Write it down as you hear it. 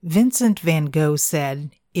Vincent van Gogh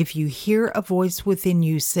said, "If you hear a voice within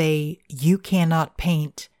you say, 'You cannot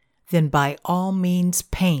paint,' then by all means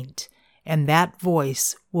paint, and that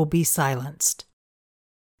voice will be silenced."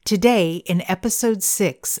 Today, in episode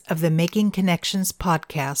 6 of the Making Connections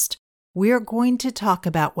podcast, we are going to talk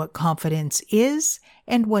about what confidence is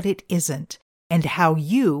and what it isn't, and how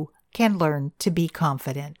you can learn to be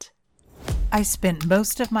confident. I spent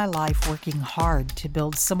most of my life working hard to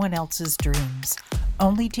build someone else's dreams,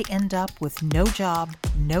 only to end up with no job,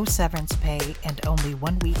 no severance pay, and only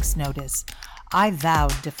 1 week's notice. I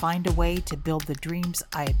vowed to find a way to build the dreams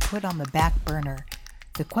I had put on the back burner.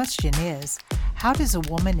 The question is, how does a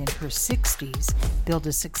woman in her 60s build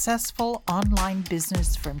a successful online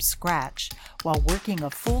business from scratch while working a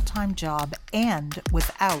full-time job and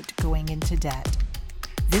without going into debt?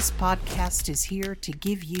 This podcast is here to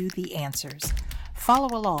give you the answers.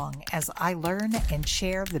 Follow along as I learn and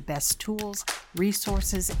share the best tools,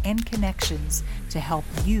 resources, and connections to help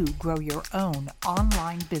you grow your own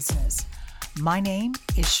online business. My name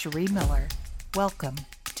is Cherie Miller. Welcome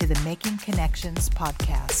to the Making Connections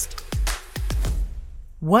podcast.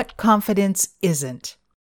 What confidence isn't?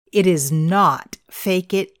 It is not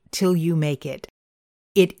fake it till you make it.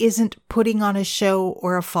 It isn't putting on a show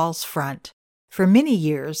or a false front. For many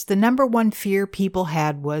years, the number one fear people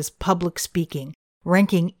had was public speaking,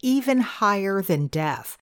 ranking even higher than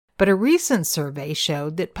death. But a recent survey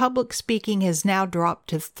showed that public speaking has now dropped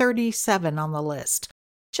to 37 on the list,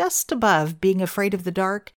 just above being afraid of the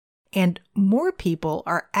dark, and more people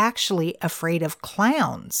are actually afraid of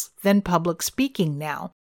clowns than public speaking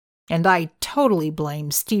now. And I totally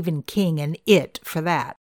blame Stephen King and It for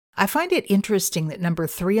that. I find it interesting that number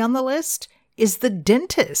 3 on the list is the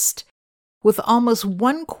dentist, with almost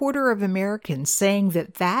 1/4 of Americans saying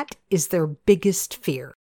that that is their biggest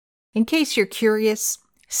fear. In case you're curious,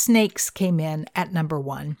 snakes came in at number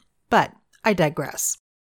 1, but I digress.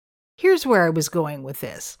 Here's where I was going with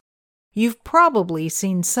this. You've probably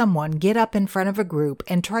seen someone get up in front of a group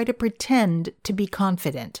and try to pretend to be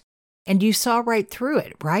confident, and you saw right through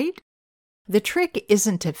it, right? The trick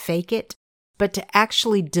isn't to fake it, but to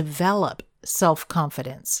actually develop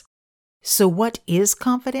self-confidence. So what is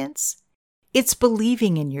confidence? It's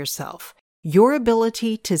believing in yourself, your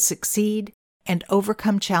ability to succeed and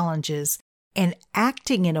overcome challenges, and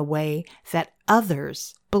acting in a way that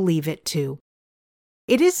others believe it too.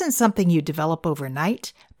 It isn't something you develop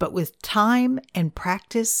overnight, but with time and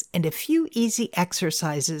practice and a few easy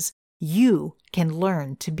exercises, you can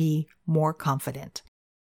learn to be more confident.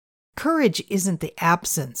 Courage isn't the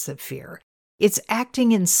absence of fear. It's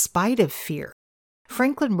acting in spite of fear.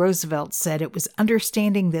 Franklin Roosevelt said it was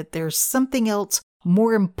understanding that there's something else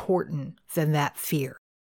more important than that fear.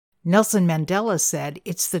 Nelson Mandela said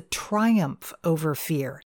it's the triumph over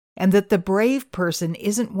fear, and that the brave person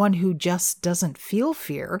isn't one who just doesn't feel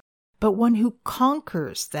fear, but one who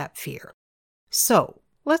conquers that fear. So,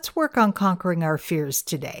 let's work on conquering our fears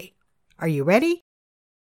today. Are you ready?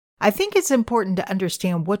 I think it's important to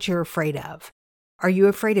understand what you're afraid of. Are you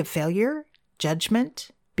afraid of failure,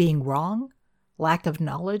 judgment, being wrong, lack of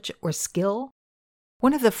knowledge or skill?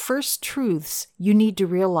 One of the first truths you need to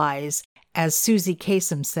realize, as Susie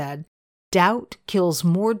Kasem said, doubt kills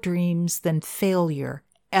more dreams than failure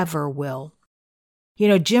ever will.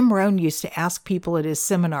 Jim Rohn used to ask people at his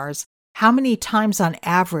seminars how many times on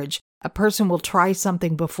average a person will try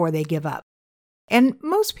something before they give up. And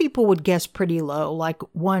most people would guess pretty low, like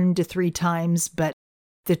 1 to 3 times, but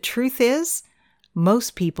the truth is,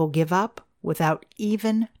 most people give up without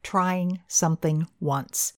even trying something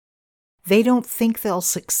once. They don't think they'll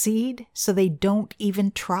succeed, so they don't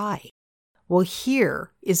even try. Well,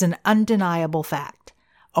 here is an undeniable fact.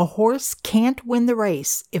 A horse can't win the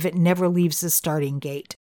race if it never leaves the starting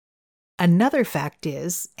gate. Another fact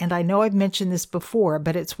is, and I know I've mentioned this before,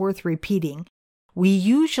 but it's worth repeating, we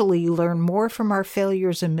usually learn more from our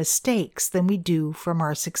failures and mistakes than we do from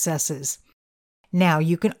our successes. Now,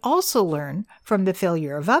 you can also learn from the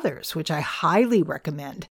failure of others, which I highly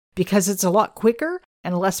recommend because it's a lot quicker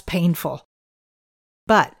and less painful.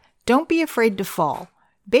 But don't be afraid to fall.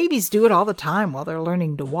 Babies do it all the time while they're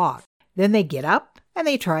learning to walk. Then they get up and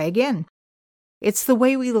they try again. It's the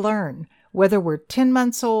way we learn, whether we're 10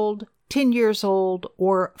 months old, 10 years old,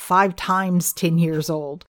 or 5 times 10 years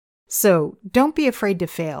old. So don't be afraid to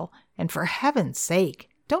fail, and for heaven's sake,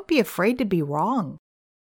 don't be afraid to be wrong.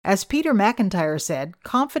 As Peter McIntyre said,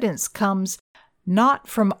 confidence comes not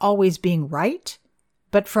from always being right,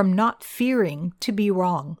 but from not fearing to be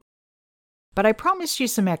wrong. But I promised you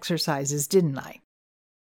some exercises, didn't I?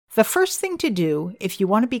 The first thing to do if you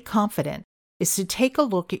want to be confident is to take a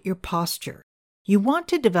look at your posture. You want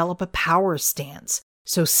to develop a power stance,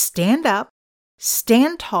 So stand up,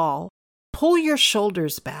 stand tall, pull your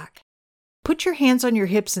shoulders back. Put your hands on your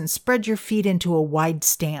hips and spread your feet into a wide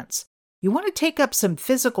stance. You want to take up some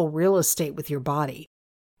physical real estate with your body.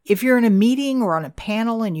 If you're in a meeting or on a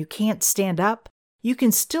panel and you can't stand up, you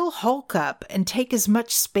can still hulk up and take as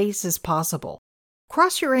much space as possible.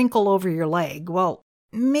 Cross your ankle over your leg, well,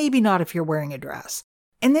 maybe not if you're wearing a dress,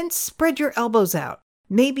 and then spread your elbows out,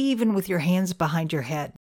 maybe even with your hands behind your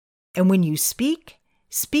head. And when you speak,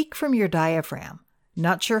 speak from your diaphragm.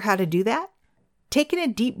 Not sure how to do that? Take in a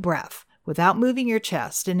deep breath without moving your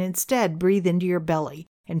chest and instead breathe into your belly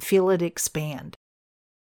and feel it expand.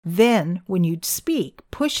 Then, when you speak,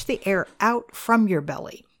 push the air out from your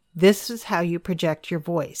belly. This is how you project your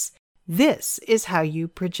voice. This is how you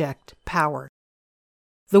project power.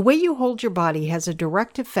 The way you hold your body has a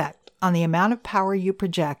direct effect on the amount of power you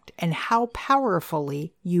project and how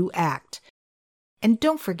powerfully you act. And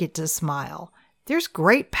don't forget to smile. There's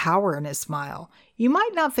great power in a smile. You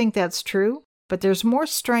might not think that's true, but there's more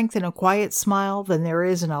strength in a quiet smile than there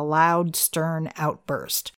is in a loud, stern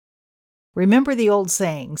outburst. Remember the old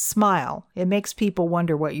saying, smile. It makes people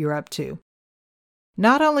wonder what you're up to.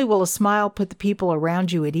 Not only will a smile put the people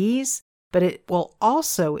around you at ease, but it will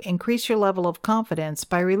also increase your level of confidence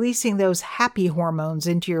by releasing those happy hormones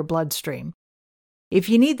into your bloodstream. If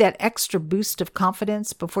you need that extra boost of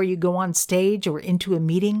confidence before you go on stage or into a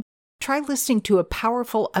meeting, try listening to a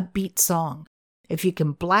powerful, upbeat song. If you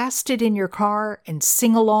can blast it in your car and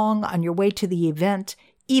sing along on your way to the event,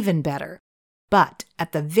 even better. But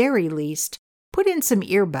at the very least, put in some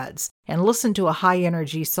earbuds and listen to a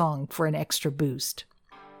high-energy song for an extra boost.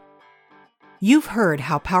 You've heard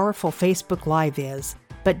how powerful Facebook Live is,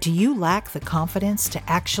 but do you lack the confidence to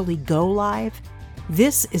actually go live?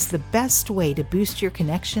 This is the best way to boost your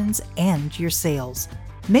connections and your sales.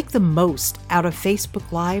 Make the most out of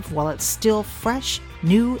Facebook Live while it's still fresh,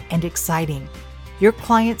 new, and exciting. Your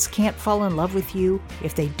clients can't fall in love with you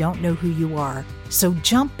if they don't know who you are. So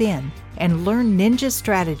jump in and learn ninja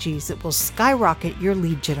strategies that will skyrocket your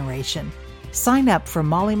lead generation. Sign up for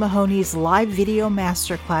Molly Mahoney's live video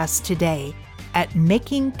masterclass today at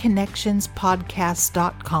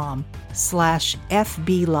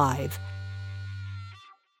makingconnectionspodcast.com/FBLive.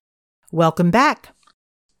 Welcome back.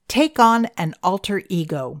 Take on an alter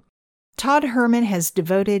ego. Todd Herman has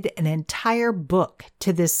devoted an entire book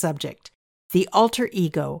to this subject. The alter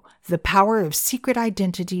ego, the power of secret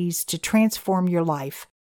identities to transform your life.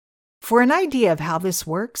 For an idea of how this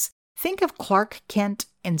works, think of Clark Kent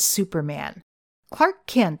and Superman. Clark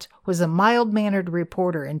Kent was a mild-mannered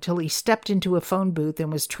reporter until he stepped into a phone booth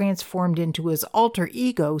and was transformed into his alter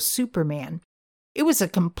ego, Superman. It was a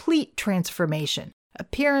complete transformation.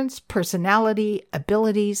 Appearance, personality,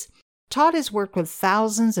 abilities. Todd has worked with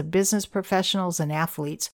thousands of business professionals and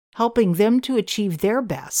athletes, helping them to achieve their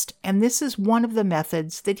best, and this is one of the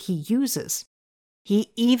methods that he uses.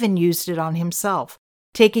 He even used it on himself.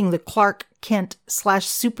 Taking the Clark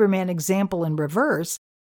Kent/Superman example in reverse,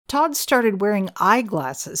 Todd started wearing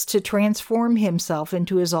eyeglasses to transform himself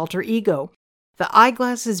into his alter ego. The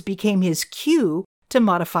eyeglasses became his cue to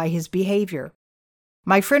modify his behavior.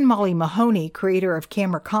 My friend Molly Mahoney, creator of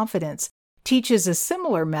Camera Confidence, teaches a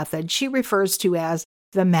similar method she refers to as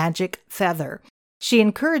the magic feather. She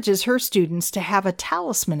encourages her students to have a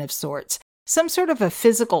talisman of sorts, some sort of a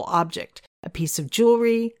physical object, a piece of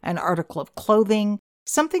jewelry, an article of clothing,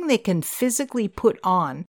 something they can physically put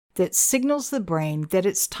on that signals the brain that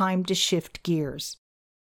it's time to shift gears.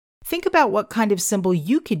 Think about what kind of symbol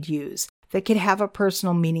you could use that could have a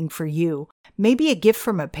personal meaning for you. Maybe a gift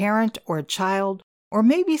from a parent or a child, or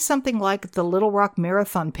maybe something like the Little Rock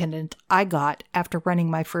Marathon pendant I got after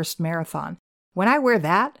running my first marathon. When I wear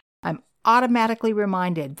that, I'm automatically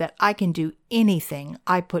reminded that I can do anything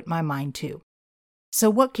I put my mind to. So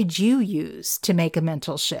what could you use to make a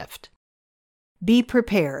mental shift? Be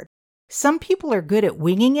prepared. Some people are good at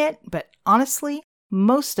winging it, but honestly,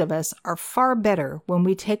 most of us are far better when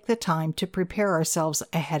we take the time to prepare ourselves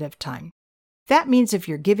ahead of time. That means if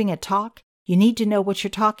you're giving a talk, you need to know what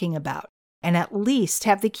you're talking about, and at least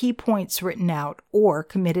have the key points written out or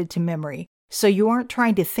committed to memory, so you aren't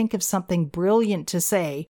trying to think of something brilliant to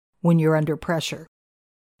say when you're under pressure.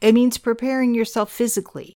 It means preparing yourself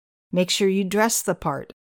physically. Make sure you dress the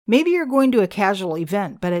part. Maybe you're going to a casual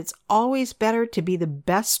event, but it's always better to be the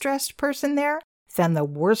best-dressed person there than the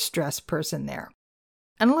worst-dressed person there.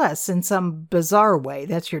 Unless, in some bizarre way,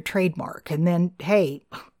 that's your trademark, and then, hey,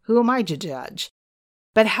 who am I to judge?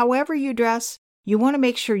 But however you dress, you want to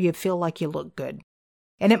make sure you feel like you look good.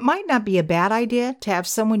 And it might not be a bad idea to have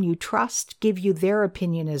someone you trust give you their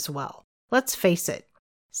opinion as well. Let's face it,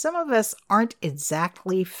 some of us aren't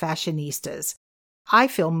exactly fashionistas. I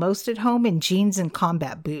feel most at home in jeans and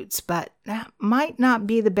combat boots, but that might not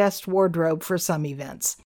be the best wardrobe for some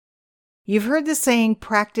events. You've heard the saying,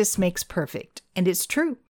 practice makes perfect, and it's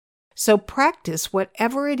true. So practice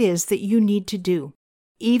whatever it is that you need to do,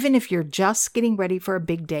 even if you're just getting ready for a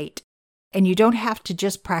big date. And you don't have to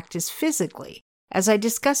just practice physically. As I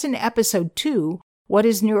discuss in episode 2, what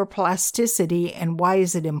is neuroplasticity and why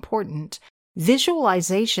is it important?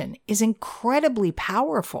 Visualization is incredibly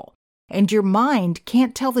powerful, and your mind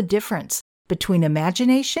can't tell the difference between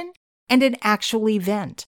imagination and an actual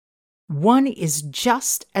event. One is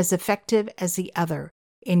just as effective as the other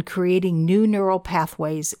in creating new neural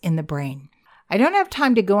pathways in the brain. I don't have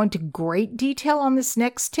time to go into great detail on this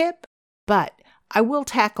next tip, but I will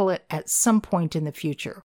tackle it at some point in the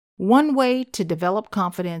future. One way to develop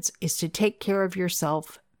confidence is to take care of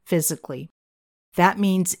yourself physically. That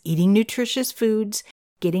means eating nutritious foods,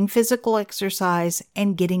 getting physical exercise,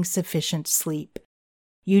 and getting sufficient sleep.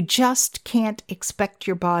 You just can't expect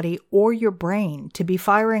your body or your brain to be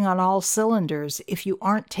firing on all cylinders if you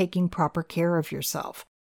aren't taking proper care of yourself.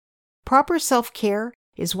 Proper self-care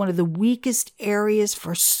is one of the weakest areas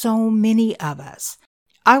for so many of us.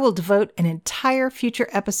 I will devote an entire future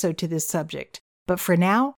episode to this subject, but for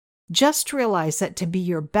now, just realize that to be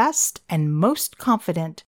your best and most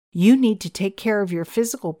confident, you need to take care of your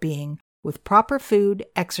physical being with proper food,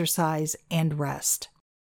 exercise, and rest.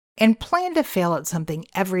 And plan to fail at something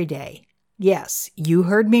every day. Yes, you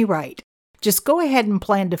heard me right. Just go ahead and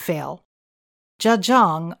plan to fail. Jia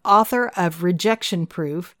Jiang, author of Rejection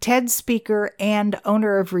Proof, TED speaker, and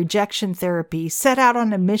owner of Rejection Therapy, set out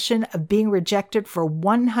on a mission of being rejected for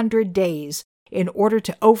 100 days in order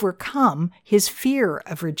to overcome his fear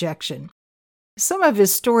of rejection. Some of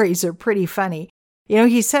his stories are pretty funny.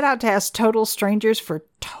 He set out to ask total strangers for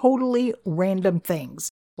totally random things,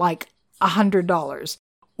 like $100,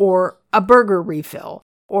 or a burger refill,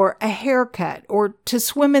 or a haircut, or to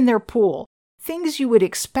swim in their pool. Things you would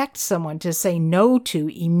expect someone to say no to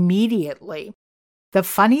immediately. The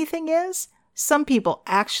funny thing is, some people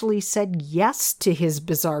actually said yes to his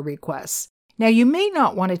bizarre requests. Now, you may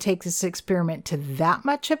not want to take this experiment to that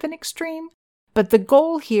much of an extreme, but the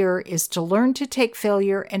goal here is to learn to take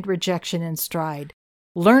failure and rejection in stride.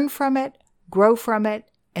 Learn from it, grow from it,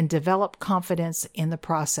 and develop confidence in the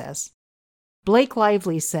process. Blake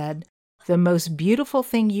Lively said, "The most beautiful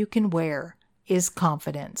thing you can wear is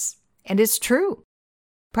confidence." And it's true.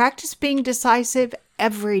 Practice being decisive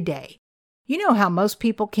every day. You know how most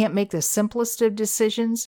people can't make the simplest of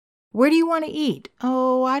decisions? Where do you want to eat?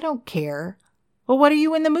 Oh, I don't care. Well, what are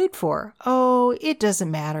you in the mood for? Oh, it doesn't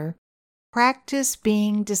matter. Practice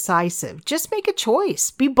being decisive. Just make a choice.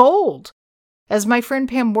 Be bold. As my friend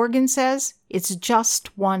Pam Morgan says, it's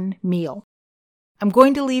just one meal. I'm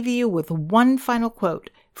going to leave you with one final quote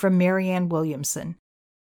from Marianne Williamson.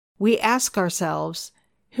 We ask ourselves,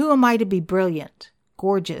 who am I to be brilliant,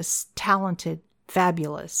 gorgeous, talented,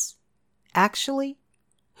 fabulous? Actually,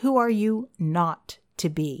 who are you not to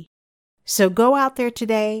be? So go out there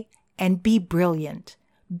today and be brilliant,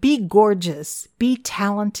 be gorgeous, be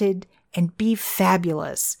talented, and be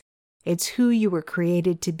fabulous. It's who you were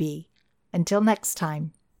created to be. Until next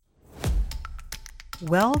time.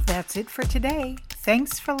 Well, that's it for today.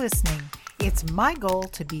 Thanks for listening. It's my goal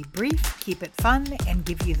to be brief, keep it fun, and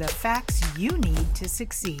give you the facts you need to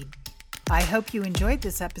succeed. I hope you enjoyed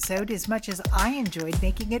this episode as much as I enjoyed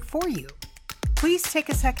making it for you. Please take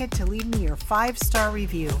a second to leave me your 5-star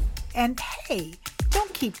review. And hey,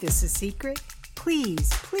 don't keep this a secret. Please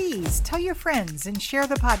tell your friends and share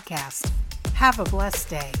the podcast. Have a blessed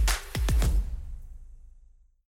day.